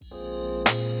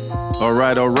All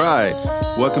right.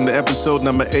 Welcome to episode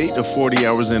number 8 of 40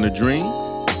 Hours in a Dream,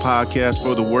 a podcast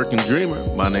for the working dreamer.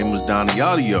 My name is Donnie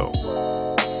Audio.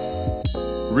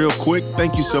 Real quick,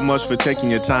 thank you so much for taking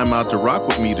your time out to rock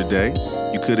with me today.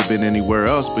 You could have been anywhere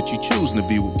else, but you choose to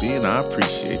be with me, and I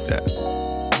appreciate that.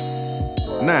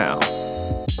 Now,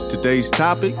 today's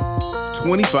topic,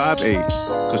 25 age,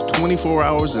 because 24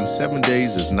 hours and 7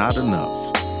 days is not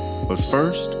enough. But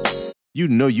first, you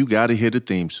know you got to hear the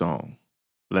theme song.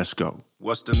 Let's go.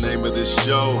 What's the name of this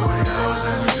show? 40 Hours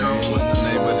in a Dream. What's the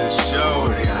name of this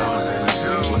show? 40 Hours in a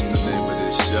Dream. What's the name of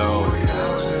this show? 40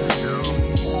 Hours in a Dream.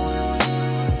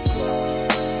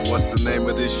 What's the name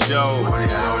of this show?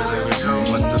 40 Hours in a Dream.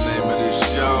 What's the name of this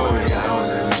show? 40 Hours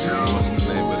in a Dream. What's the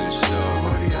name of this show?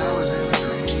 40 Hours in a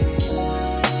Dream.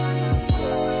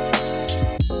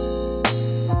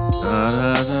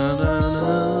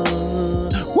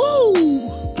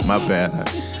 Woo! My bad.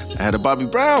 I had a Bobby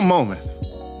Brown moment.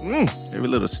 Every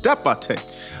little step I take.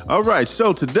 All right,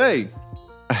 so today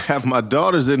I have my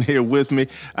daughters in here with me.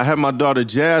 I have my daughter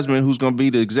Jasmine, who's going to be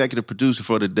the executive producer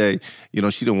for today. You know,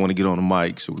 she didn't want to get on the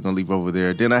mic, so we're going to leave her over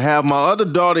there. Then I have my other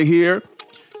daughter here,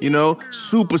 you know,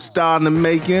 superstar in the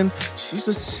making. She's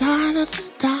a shining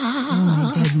star.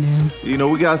 Oh, my goodness. You know,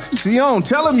 we got Sion.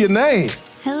 Tell them your name.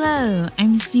 Hello,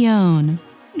 I'm Sion.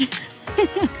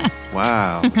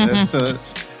 Wow.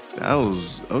 That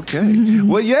was okay.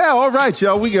 Well, yeah, all right,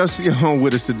 y'all. We got Sion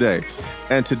with us today.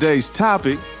 And today's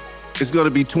topic is going to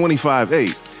be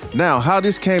 25-8. Now, how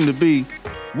this came to be,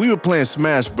 we were playing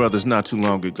Smash Brothers not too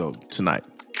long ago tonight.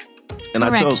 And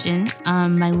Correction,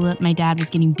 my dad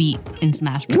was getting beat in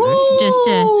Smash Brothers. Woo! Just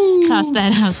to toss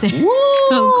that out there.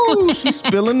 Woo! She's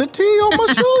spilling the tea on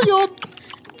my shoe, y'all.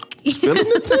 Spilling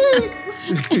the tea.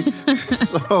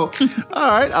 So, all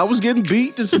right, I was getting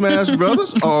beat to Smash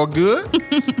Brothers, all good.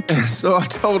 And so I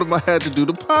told him I had to do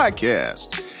the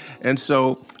podcast. And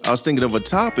so I was thinking of a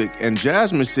topic, and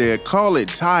Jasmine said, call it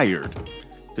tired.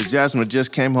 Because Jasmine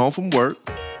just came home from work.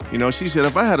 You know, she said,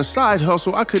 if I had a side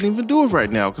hustle, I couldn't even do it right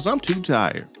now because I'm too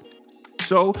tired.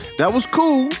 So that was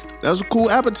cool. That was a cool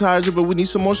appetizer, but we need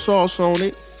some more sauce on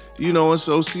it. You know, and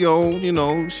so Sion, you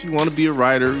know, she want to be a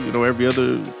writer, you know, every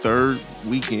other third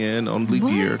weekend on leap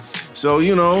year. So,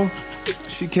 you know,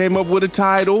 she came up with a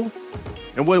title.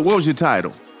 And what was your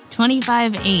title?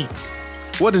 25-8.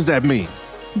 What does that mean?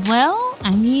 Well,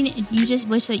 I mean, you just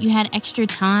wish that you had extra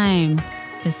time.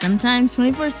 Because sometimes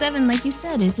 24/7, like you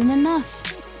said, isn't enough.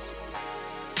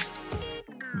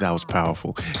 That was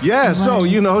powerful. Yeah, so,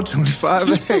 you know,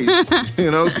 25-8. You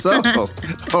know, so,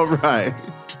 all right.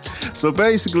 So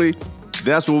basically,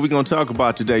 that's what we're going to talk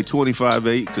about today,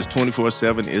 25-8, because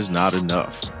 24/7 is not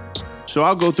enough. So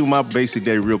I'll go through my basic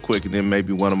day real quick, and then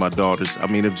maybe one of my daughters. I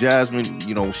mean, if Jasmine,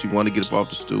 you know, she want to get up off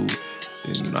the stool,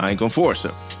 then, you know, I ain't going to force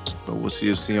her. But we'll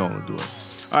see if Sion will do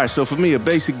it. All right, so for me, a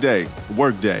basic day,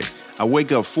 work day. I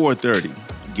wake up 4:30,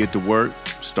 get to work,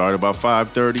 start about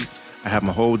 5:30. I have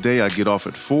my whole day. I get off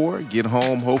at 4, get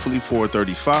home, hopefully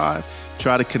 4:35,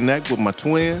 try to connect with my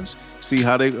twins. See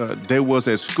how they was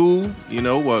at school, you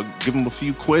know, give them a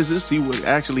few quizzes, see what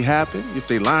actually happened. If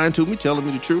they lying to me, telling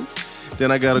me the truth,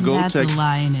 then I got to go That's a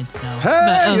lie in itself.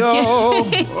 Hey, yo!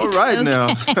 All right okay.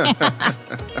 Now.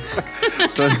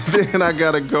 So then I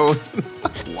got to go.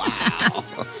 Wow.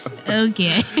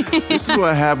 Okay. This is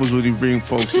what happens when you bring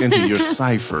folks into your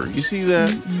cipher. You see that?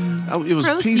 It was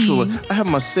peaceful. I have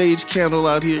my sage candle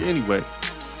out here anyway.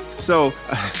 So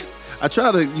I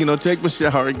try to, you know, take my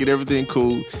shower and get everything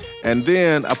cool. And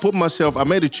then I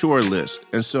made a chore list.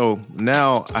 And so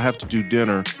now I have to do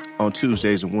dinner on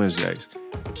Tuesdays and Wednesdays.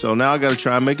 So now I got to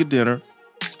try and make a dinner.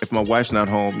 If my wife's not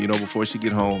home, you know, before she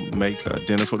get home, make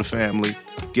dinner for the family.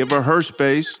 Give her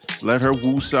space. Let her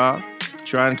woosah.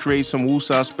 Try and create some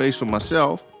woosah space for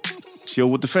myself. Chill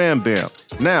with the fam bam.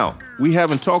 Now, we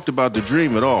haven't talked about the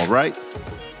dream at all, right?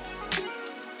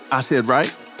 I said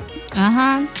right?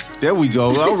 Uh-huh. There we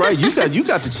go. All right, you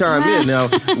got to chime in now.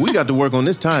 We got to work on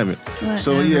this timing.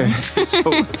 So yeah.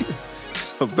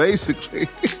 So basically,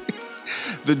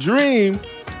 the dream.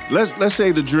 Let's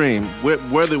say the dream.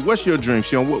 What's your dream,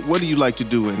 Sion? What do you like to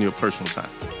do in your personal time?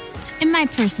 In my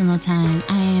personal time,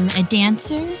 I am a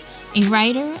dancer, a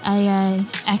writer. I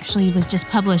actually was just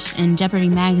published in Jeopardy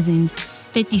Magazine's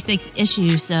 56th issue,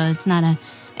 so it's not a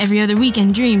every other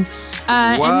weekend dreams.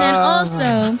 Wow. And then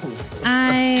also,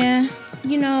 I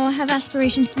have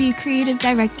aspirations to be a creative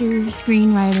director,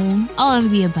 screenwriter, all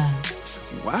of the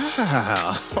above.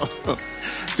 Wow.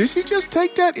 Did she just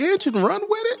take that inch and run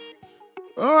with it?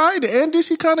 All right. And did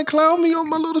she kind of clown me on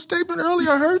my little statement earlier?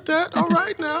 I heard that. All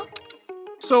right now.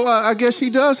 So I guess she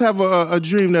does have a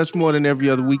dream that's more than every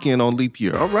other weekend on leap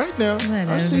year. All right now.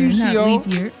 Whatever. I see you, Not Sion.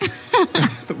 leap year.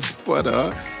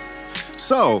 But,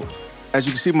 so, as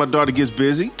you can see, my daughter gets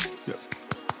busy.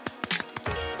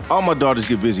 All my daughters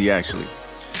get busy, actually.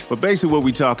 But basically what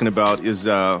we're talking about is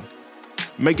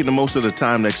making the most of the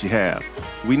time that you have.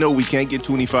 We know we can't get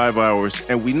 25 hours,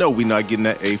 and we know we're not getting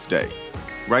that 8th day.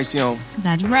 Right, Sion?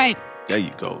 That's right. There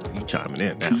you go. You chiming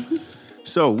in now.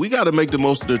 So we got to make the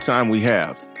most of the time we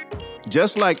have.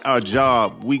 Just like our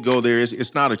job, we go there.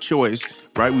 It's not a choice,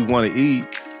 right? We want to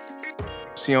eat.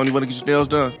 Sion, you want to get your nails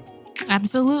done?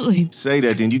 Absolutely. Say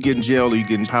that. Then you get in jail or you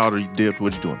getting powder, you dipped.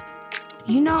 What you doing?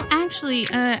 You know, actually,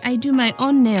 I do my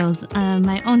own nails,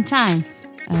 my own time.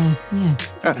 Yeah.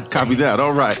 Copy that.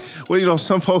 All right. Well, you know,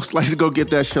 some folks like to go get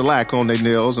that shellac on their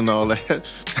nails and all that.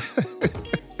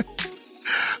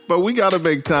 But we got to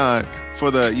make time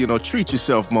for the, treat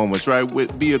yourself moments, right?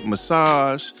 Be it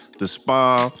massage, the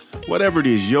spa, whatever it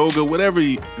is, yoga, whatever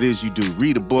it is you do,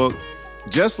 read a book.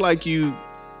 Just like you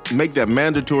make that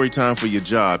mandatory time for your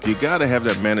job, you got to have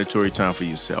that mandatory time for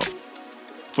yourself.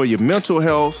 For your mental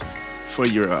health, for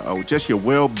your just your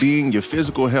well-being, your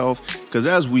physical health. Because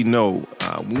as we know,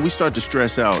 when we start to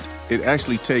stress out, it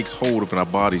actually takes hold of our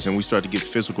bodies and we start to get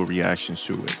physical reactions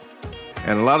to it.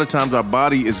 And a lot of times our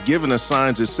body is giving us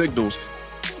signs and signals,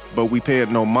 but we pay it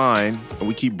no mind and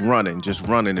we keep running, just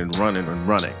running and running and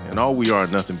running. And all we are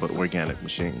nothing but organic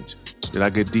machines. Did I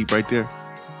get deep right there?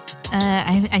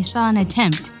 I saw an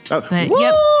attempt, but woo!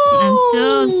 Yep, I'm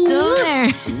still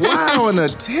there. Wow, an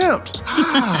attempt.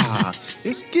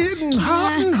 It's getting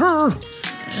hot in her.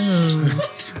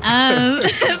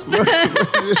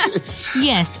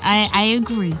 Yes, I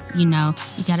agree. You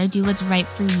got to do what's right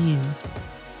for you.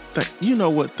 You know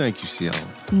what? Thank you, Sion.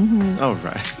 Mm-hmm. All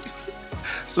right.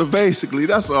 So basically,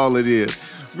 that's all it is.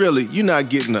 Really, you're not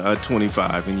getting a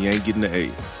 25 and you ain't getting an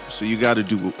 8. So you got to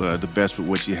do the best with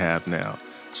what you have now.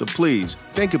 So please,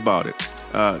 think about it.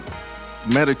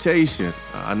 Meditation.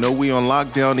 I know we on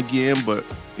lockdown again, but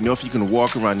if you can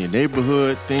walk around your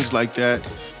neighborhood, things like that,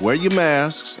 wear your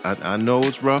masks. I know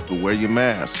it's rough, but wear your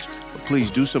masks. But please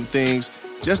do some things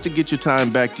just to get your time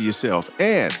back to yourself.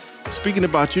 And speaking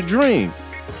about your dream,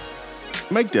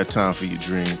 make that time for your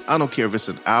dream. I don't care if it's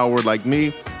an hour like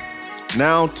me.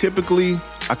 Now, typically,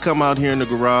 I come out here in the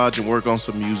garage and work on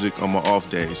some music on my off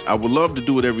days. I would love to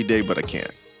do it every day, but I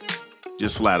can't.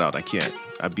 Just flat out, I can't.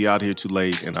 I'd be out here too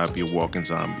late and I'd be a walking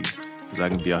zombie because I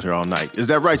can be out here all night. Is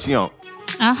that right, Sion?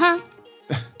 Uh-huh.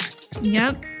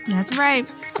 Yep, that's right.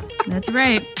 That's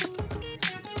right.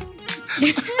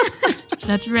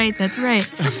 That's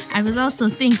right. I was also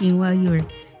thinking while you were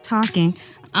talking,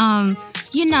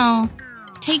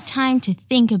 take time to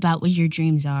think about what your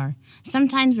dreams are.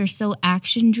 Sometimes we're so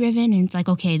action-driven and it's like,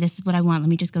 okay, this is what I want. Let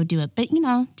me just go do it. But,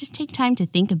 just take time to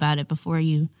think about it before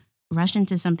you rush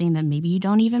into something that maybe you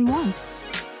don't even want.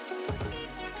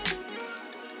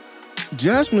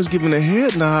 Jasmine's giving a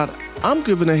head nod. I'm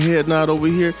giving a head nod over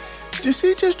here. Did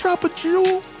she just drop a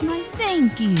jewel? Why,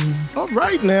 thank you. All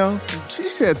right now. She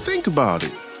said think about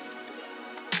it.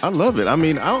 I love it. I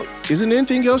mean, isn't there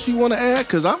anything else you want to add?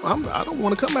 Because I don't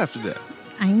want to come after that.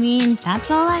 I mean, that's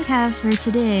all I have for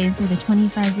today for the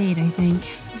 25-8, I think.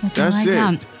 That's all I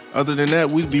got. Other than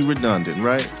that, we'd be redundant,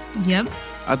 right? Yep.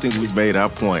 I think we've made our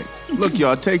point. Look,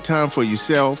 y'all, take time for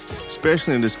yourself,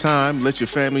 especially in this time. Let your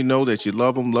family know that you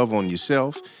love them, love on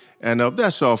yourself. And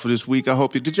that's all for this week. I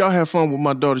hope did y'all have fun with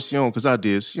my daughter, Sion? Because I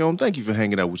did. Sion, thank you for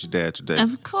hanging out with your dad today.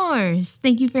 Of course.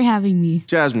 Thank you for having me.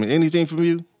 Jasmine, anything from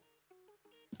you?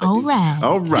 All right.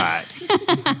 All right.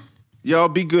 Y'all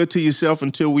be good to yourself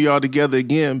until we are together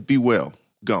again. Be well.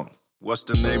 Gone. What's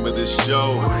the name of this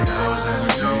show?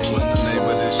 What's the name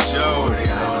of this show?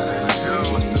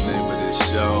 What's the name of this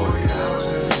show?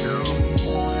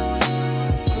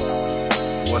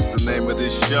 What's the name of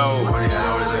this show?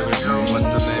 What's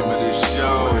the name of this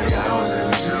show?